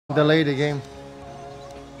Delay the game.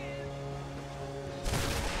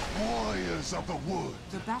 Warriors of the wood.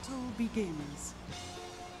 The battle begins.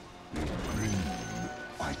 Green,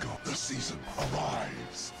 I got the season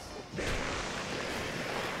arrives.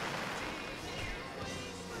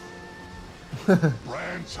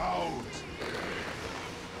 Branch out.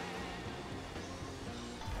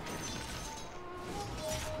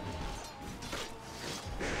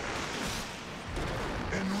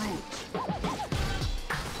 En route.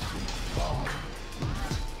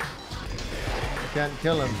 Can't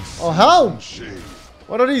kill him. Oh, how? Shade.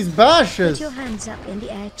 What are these bashes? Put your hands up in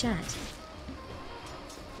the air, chat.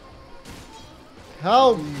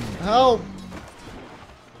 Help! Help!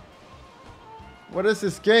 What is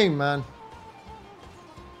this game, man?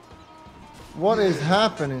 What is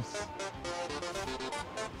happening?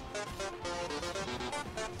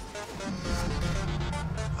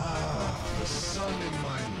 The sun in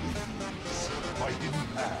my leaves. My hidden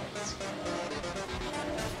paths.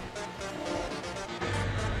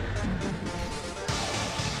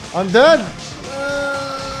 I'm dead!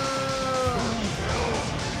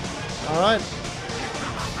 Alright.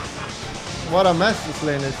 What a mess this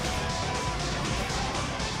lane is.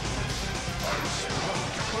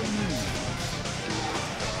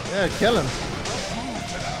 Yeah, kill him.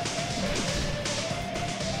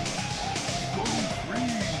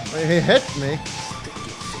 Wait, he hit me.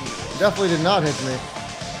 Definitely did not hit me.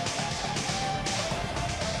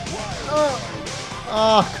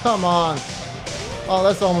 Oh, come on. Oh,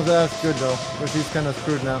 that's almost as good though, because he's kind of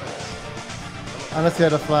screwed now. Unless he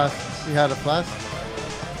had a flash. He had a flash.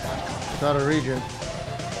 It's out of region.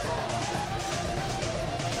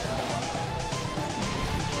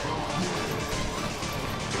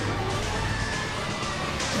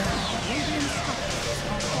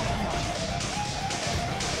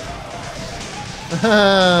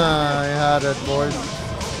 I had it, boys.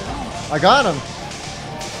 I got him.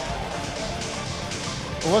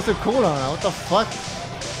 What's the cooldown now? What the fuck?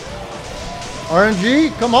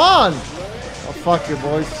 RNG? Come on! Oh, fuck you,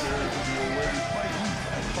 boys.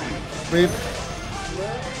 Beep.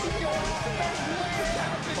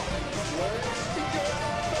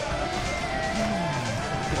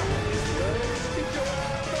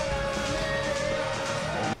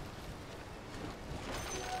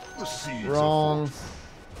 Wrong.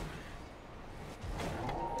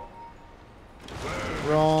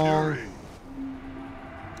 Wrong.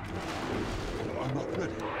 I'm not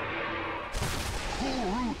ready. Pull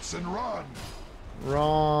roots and run.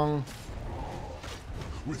 Wrong.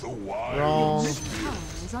 With a wild Wrong. Your middle tower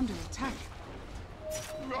is under attack.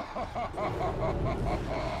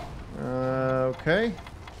 Okay.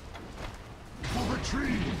 For the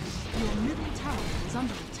trees. Your middle tower is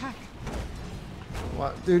under attack.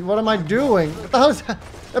 What, dude? What am I doing? What the hell is that?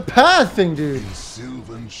 A pathing, dude. In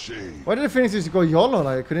sylvan shade. Why did Phoenix just go YOLO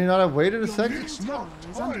like? Could he not have waited a Your second? middle tower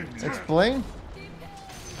is under attack. Explain.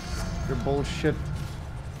 Your bullshit.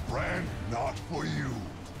 Brand not for you.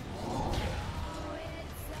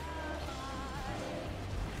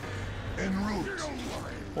 En route.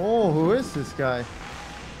 Oh, who is this guy?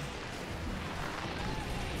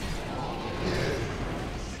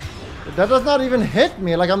 That does not even hit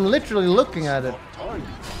me. Like, I'm literally looking at it.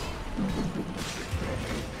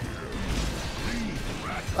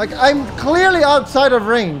 Like, I'm clearly outside of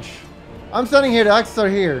range. I'm standing here, the axes are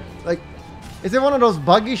here. Like, is it one of those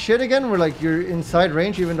buggy shit again where, like, you're inside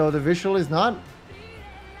range even though the visual is not?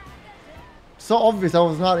 So obvious I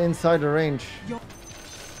was not inside the range.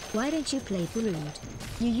 Why don't you play Brood?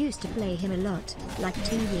 You used to play him a lot, like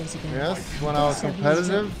 2 years ago. Yes, when I was So he's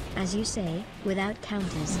competitive. tough, as you say, without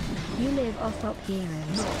counters. You live off op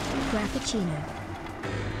heroes. Frappuccino.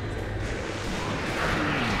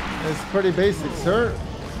 It's pretty basic, sir.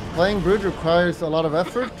 Playing Brood requires a lot of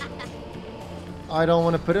effort. I don't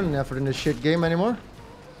want to put in effort in this shit game anymore.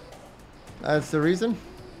 That's the reason.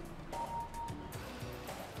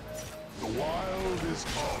 The wild is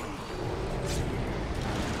calling.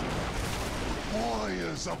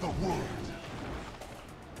 Warriors of the wood.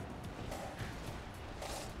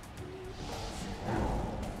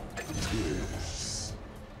 Yes.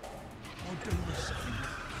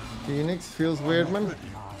 Phoenix feels weird, man.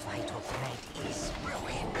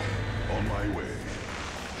 On my way.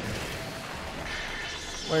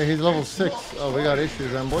 Wait, he's level 6. Oh, we got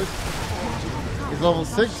issues then, boys. He's level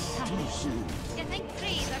 6. You think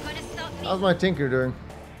trees are going to stop me? How's my Tinker doing?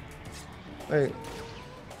 Wait.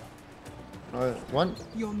 One.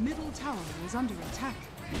 Your middle tower is under attack.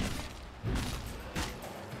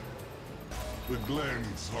 The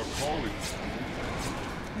glens are calling.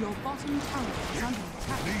 Your bottom tower is under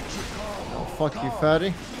attack. Nature calls. Oh, fuck you,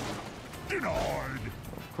 fatty. Denied.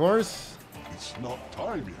 Of course. It's not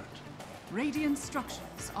time yet. Radiant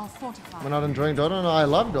structures are fortified. We're not enjoying Dota? No, I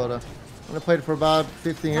love Dota. I played it for about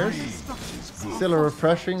 15 years. Radiant structures are Still a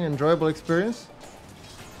refreshing, enjoyable experience.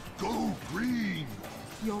 Go green.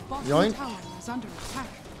 Your bottom Yoink. tower is under attack.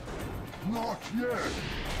 Not yet.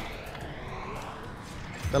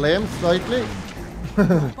 Delay him slightly.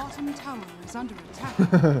 Your bottom tower is under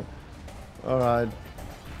attack. Alright.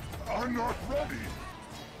 I'm not ready.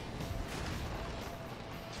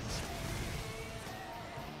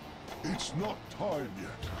 It's not time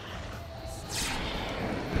yet.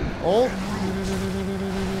 Oh.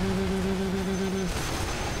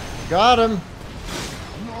 Got him.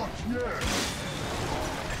 Not yet.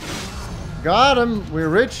 Got him. We're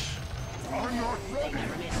rich. I'm not ready.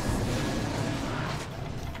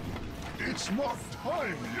 It's not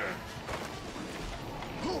time yet.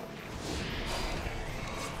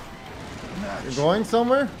 You're going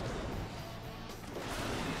somewhere?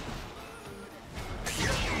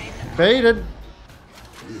 Baited.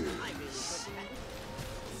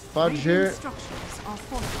 Fudge here. Radiant structures are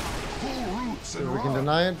fortified. Full roots See and if we can rock.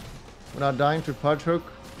 deny it without dying to Pudge Hook.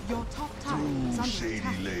 Your top tower is under Shady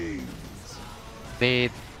attack. lanes.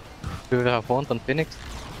 Need to have one on Phoenix.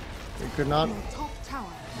 We could not. Your top tower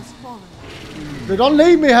has fallen. They don't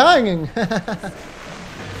leave me hanging.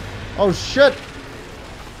 Oh shit.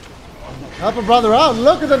 Help a brother out.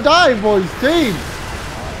 Look at the dive, boys. Team.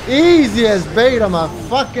 Easiest bait of my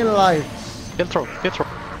fucking life. Kill throw, kill throw.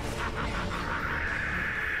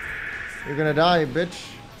 You're gonna die, bitch.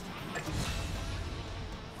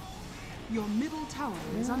 Your middle tower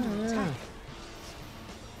is under attack.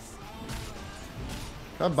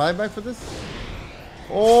 Got buyback for this?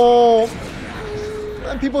 Oh.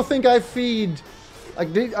 And people think I feed. Like,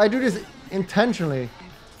 I do this intentionally.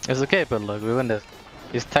 It's okay, but look, we win this.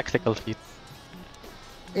 It's tactical feat.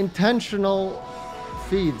 Intentional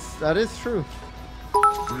feeds. That is true.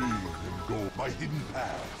 Breathe and go my hidden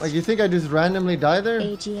path. Like, you think I just randomly die there?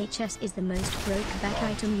 AGHS is the most broke back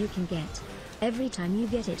item you can get. Every time you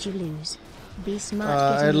get it, you lose. Be smart.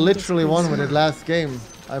 I getting literally into won this with it last game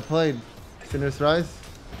I played. Sinner's Rise.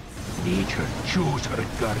 Nature chose her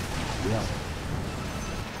guardian.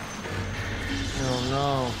 Oh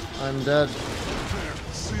no, I'm dead.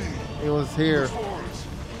 See, He was here forest.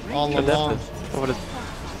 all The along. left is over the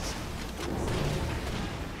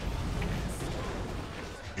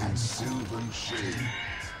In sylvan shade.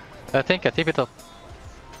 I think I tip it up.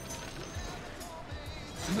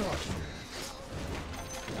 Not yet.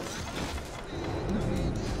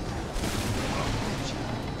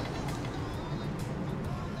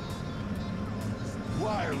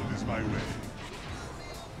 Wild is my way.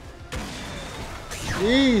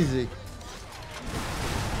 Easy.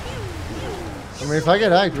 I mean, if I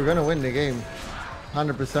get hacked, we're gonna win the game.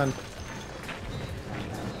 100%.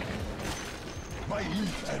 My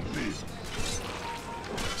youth and live.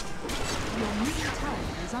 Your middle tower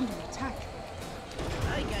is under attack.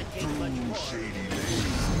 Through shady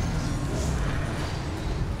lanes.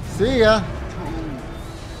 See ya.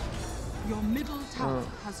 Your middle tower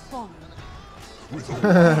has fallen. With a Middle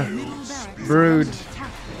wild barracks Brood. are under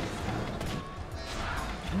attack.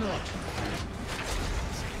 not.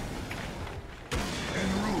 En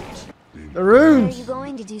route. The Are runes. you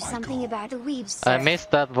going to do something about the weebs, I sir?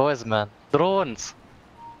 missed that voice, man. Drones.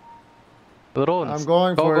 Drones. I'm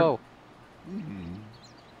going go, for it. go.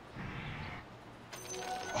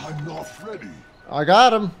 I'm not ready. I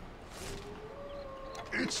got him.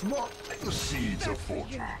 It's not the seeds of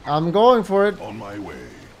fortune. I'm going for it. On my way.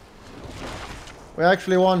 We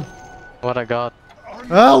actually won. What I got.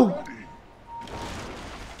 I'm Oh! not ready.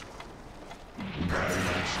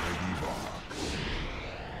 My shaggy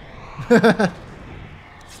bark.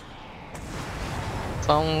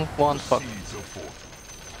 Someone fuck. Seeds of fortune.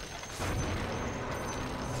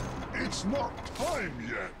 It's not time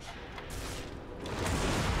yet.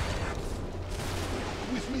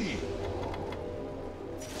 With me.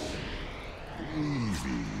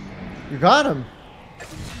 Leaving. You got him.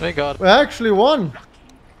 We got. We actually won.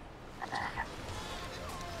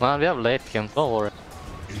 Man, we have late game. Don't worry.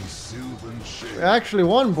 In sylvan shade. We actually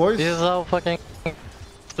won, boys. This is our fucking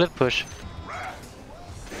split push.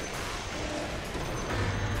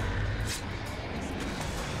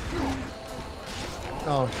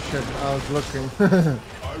 Oh shit, I was looking.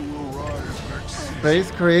 I will rise next season.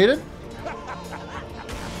 Base created.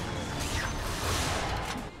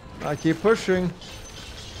 I keep pushing.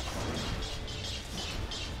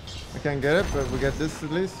 I can't get it, but we get this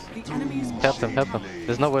at least. The enemy's Help them, help them.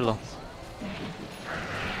 There's no willow.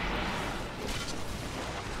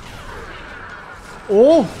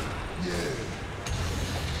 Oh!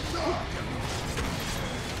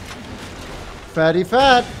 Fatty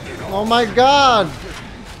fat! Oh my god!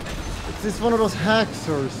 Is this one of those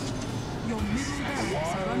hacksaws? Your middle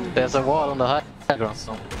barracks are under There's a wall on the high ground.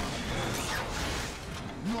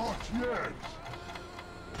 Not yet.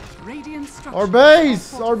 Radiant structures. Our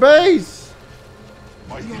base! Our base!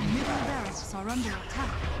 Your middle barracks are under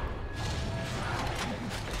attack.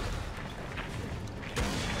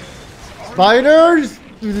 Spiders!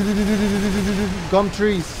 Gum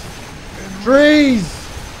trees. Trees!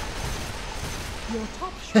 Your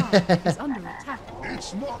top shrine is under attack.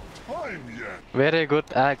 It's not time yet. Very good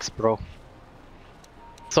axe, bro.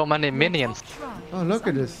 So many minions. Top shrine Oh, look is at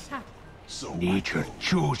under this. attack. So Nature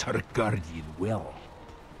chose her guardian well.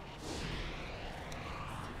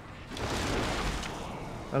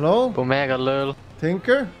 Hello? Omega lol.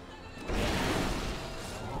 Tinker?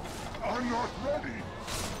 I'm not ready.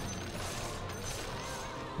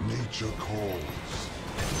 Nature calls.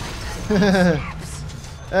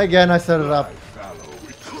 Again, I set it up. Fallow.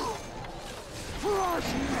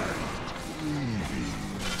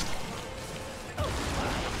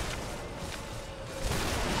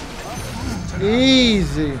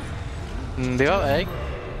 Easy. I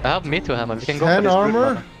have me to hammer. We can go for 10 this brute armor.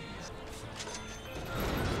 runner.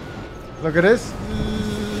 Look at this.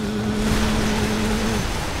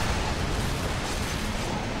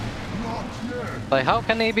 Like, how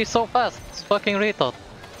can he be so fast? It's fucking retard.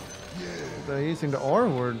 They're using the R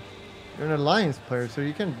word. You're an alliance player, so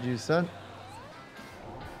you can use that.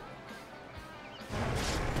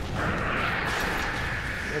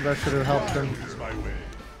 Maybe I should have helped him. Is my way.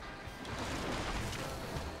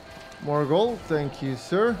 More gold, thank you,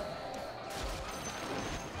 sir.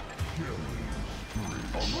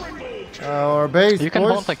 Our base, You can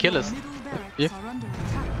boys. haunt and kill us. Middle barracks Yeah. are under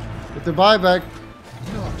attack. With the buyback.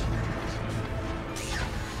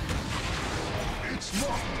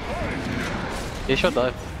 He should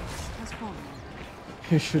die. Has fallen.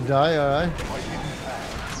 You should die, alright.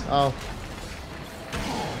 Oh.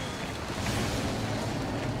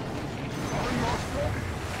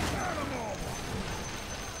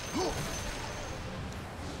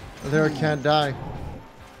 There can't die.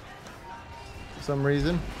 For some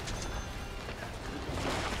reason.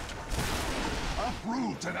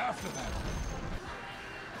 Uproot and after that.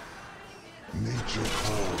 Nature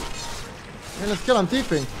calls. Hey, let's kill him,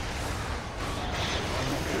 TPing.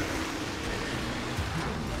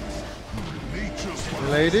 Nature's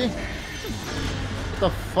Lady. What the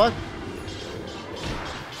fuck?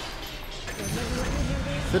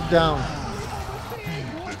 Sit down.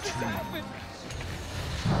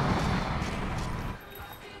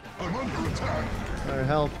 I'm under attack. Alright,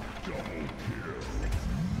 help.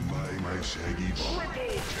 My shaggy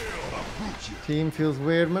uproot you. Team feels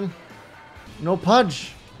weird, man. No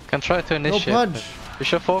pudge. Can try to No initiate. pudge. You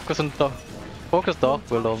should focus on the focus the Your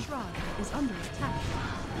Bulldog. top shrine is under attack.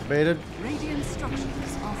 Baited. Radiant structures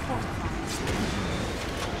are fortified.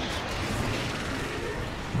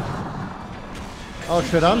 Oh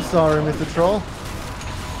shit, I'm sorry, Mr. Troll.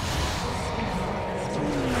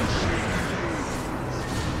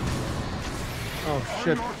 Oh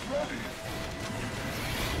shit.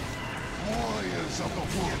 Warriors of the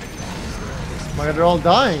wood. Oh my god, they're all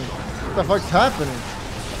dying. What the fuck's happening?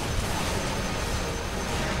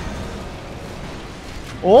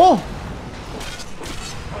 Oh!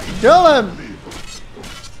 Kill him!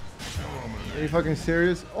 Are you fucking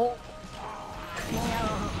serious? Oh!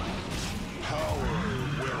 Power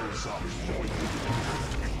wells up for you.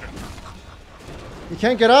 You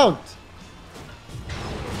can't get out!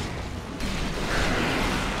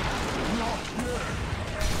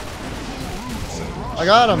 I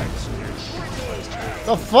got him!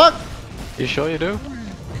 The fuck? You sure you do? Again,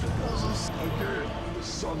 the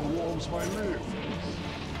sun warms my limbs.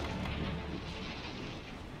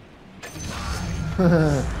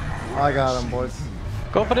 I got him, boys.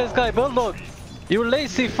 Go for this guy, Bulldog! You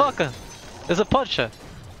lazy fucker! There's a puncher!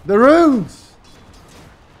 The runes!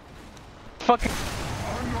 Fucking.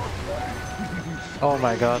 Oh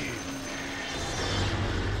my god.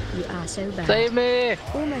 You are so bad. Save me!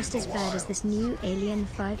 Almost as bad as this new Alien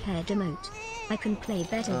 5-hair emote. I can play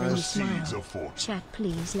better than you Seeds smile. of fortune. Chat,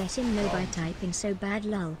 please let him know by typing so bad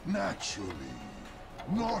lol. Naturally.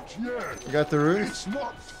 Not yet. You got the runes? It's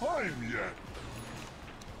not time yet.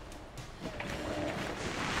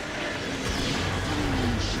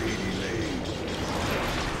 Shady lane.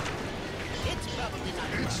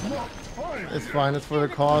 It's not time. It's fine, it's for the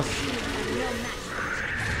cause.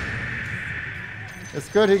 It's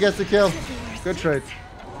good, he gets the kill. Good trade.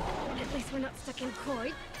 At least we're not stuck in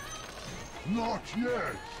Koi. Not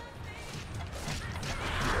yet.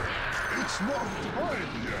 It's not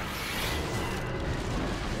time yet.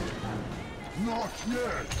 Not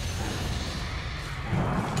yet.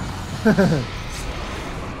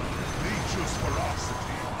 Nature's ferocity.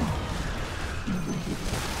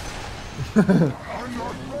 I'm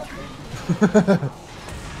not ready.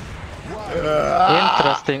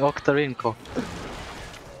 Interesting Octarinko.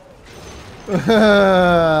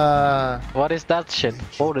 What is that shit?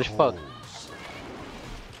 Holy fuck.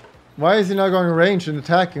 Why is he not going range and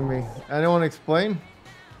attacking me? Anyone explain?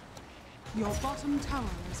 Your bottom tower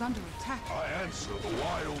is under attack. I answer the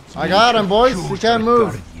wild. I got him, boys. He can't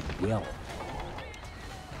move. Well,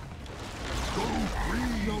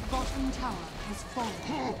 Your bottom tower has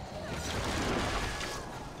fallen.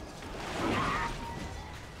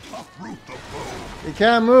 Uproot the foe. He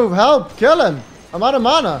can't move. Help! Kill him! I'm out of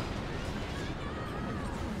mana.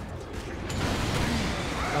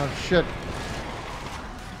 Oh shit.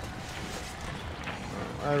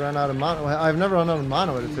 I ran out of mana. I've never run out of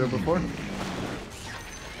mana with it here before.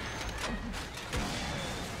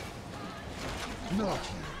 Not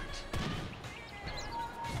yet.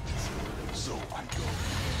 So I go.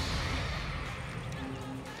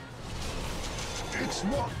 It's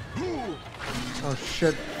not who Oh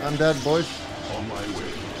shit. I'm dead, boys. on my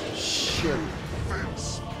way. Shit.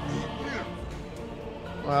 Fence.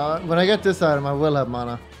 Well, when I get this item, I will have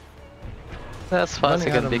mana. That's fast Running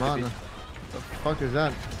out again, of big mana. B. The fuck is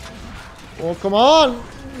that? Oh, come on!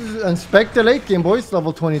 Inspect the late game, boys.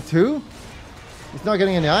 Level 22. He's not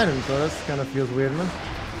getting any items, so that kind of feels weird, man.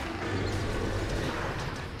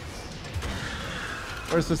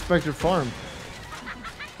 Where's the Spectre farm?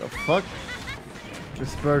 The fuck?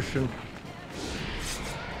 Dispersion.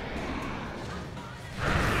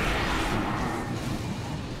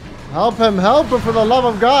 Help him for the love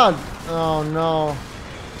of God! Oh no.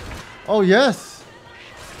 Oh yes!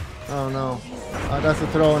 Oh no. That's a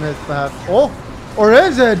throw on his behalf. Oh! Or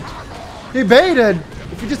is it? He baited!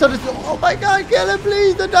 If you just understood. Oh my god, kill him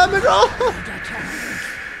please! The damage roll!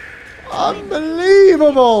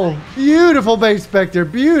 Unbelievable! Beautiful base Spectre,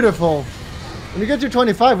 beautiful! When you get to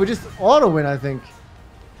 25, we just auto win, I think.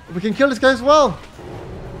 We can kill this guy as well.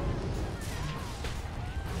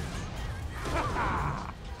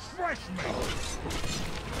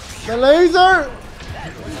 The laser!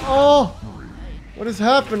 Oh! What is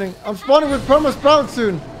happening? I'm spawning with Perma Sprout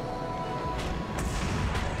soon.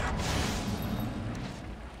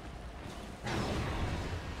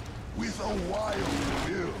 With a wild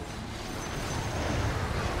will.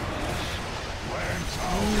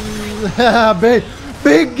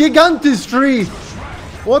 Big Gigantus tree!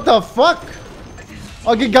 What the fuck?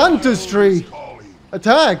 A Gigantus tree!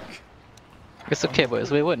 Attack! It's okay,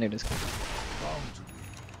 boys. We're winning this game.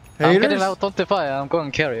 I'm getting Haters? out 25. I'm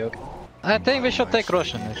going carry, okay? I think we should take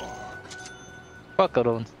Russian. Fuck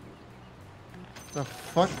around. The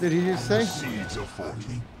fuck did he just say? Seeds of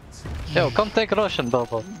fortune. Yo, come take Russian,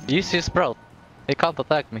 Bobo. Use his sprout. He can't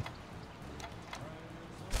attack me.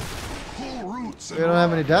 Pull roots We don't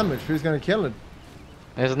have any damage. Who's gonna kill it?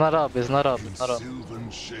 It's not up, it's not up, in it's not up.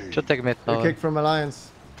 sylvan shade. Should take mid We tower. kick from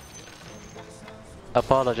Alliance.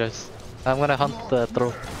 Apologize. I'm gonna hunt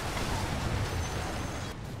through.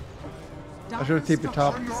 I should have TP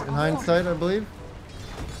top in hindsight, I believe.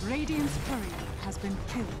 Radiant's courier has been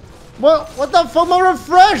killed. What the fuck? My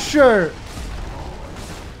refresher!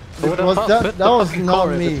 Who the Was fuck that put the was fucking not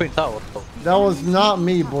core in me. between towers, though? That was not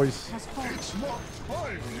me, boys. Has fallen. It's not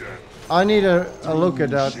time yet. I need a look at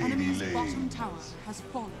that. Enemy's bottom tower has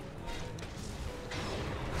fallen.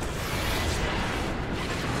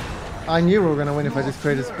 I knew we were gonna win if I just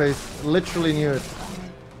created space. Literally knew it.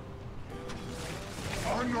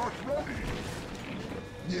 I'm not ready.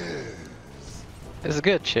 Yes. It's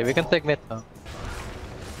good shit, we can take mid now.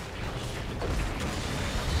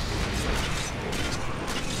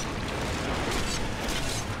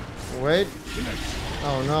 Wait.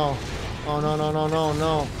 Oh no. Oh no no no no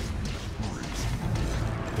no.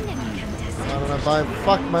 I don't know if I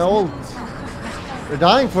fuck my ult. They're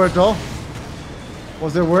dying for it though.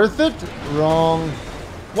 Was it worth it? Wrong.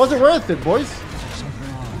 Was it worth it, boys?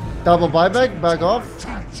 Double buyback, back off.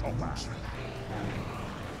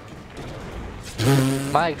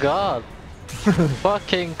 My god.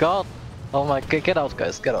 Fucking god. Oh my god, get out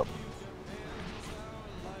guys, get out.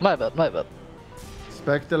 My bad, my bad.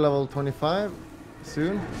 Spectre level 25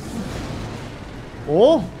 soon.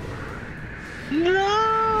 Oh!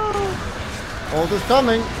 No! Ult is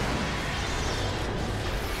coming.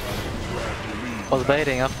 Was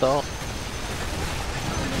baiting after all.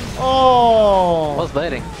 Oh! Was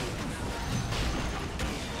baiting.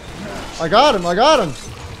 I got him, I got him.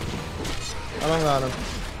 I don't got him.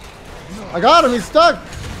 I got him, he's stuck.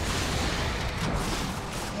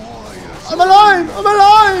 I'm alive, I'm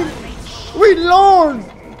alive. We thorns!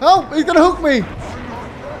 Help! He's gonna hook me!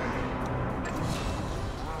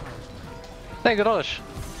 Take Rosh.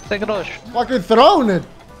 Take Rosh. Fucking throwing it!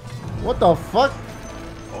 What the fuck?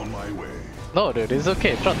 On my way. No, dude, it's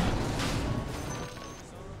okay. Trust.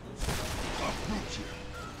 Approaching.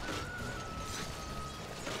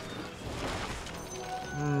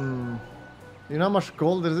 You know how much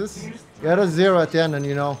gold is this? Yeah, there's 0 at the end, and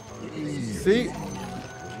you know. See?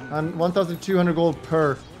 And 1,200 gold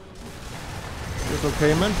per. It's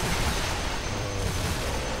okay, man.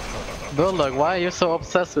 Bulldog, why are you so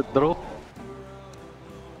obsessed with Drew?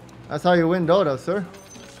 That's how you win Dota, sir.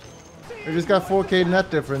 We just got 4k net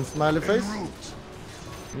difference, smiley face.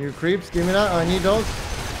 You creeps, give me that. I need those.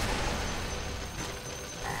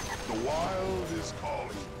 The wild is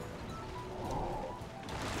calling.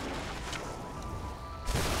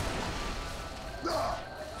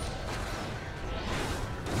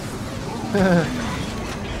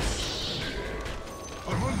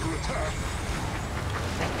 I'm under attack.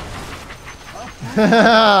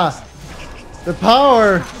 The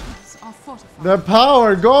power! Are fortified. The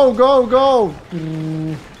power! Go, go, go!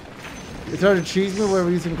 You trying to cheese me where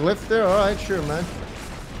we're using glyphs there? Alright, sure, man.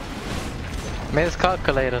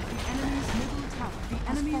 Miscalculated. Enemy's middle tower. The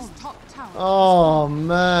enemy's top tower. Oh,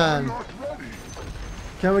 man. Not ready.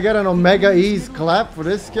 Can we get an Omega Ease clap for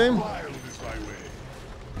this game? Wild is my way.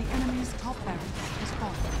 The enemy's top barracks is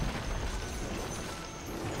fallen.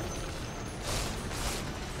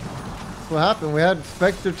 What happened? We had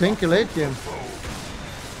Spectre Tinker late game.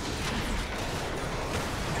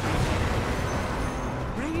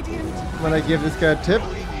 Radiant. When I give this guy a tip,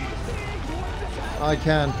 I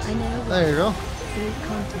can't. I know There you go. free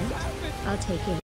content. I'll take it.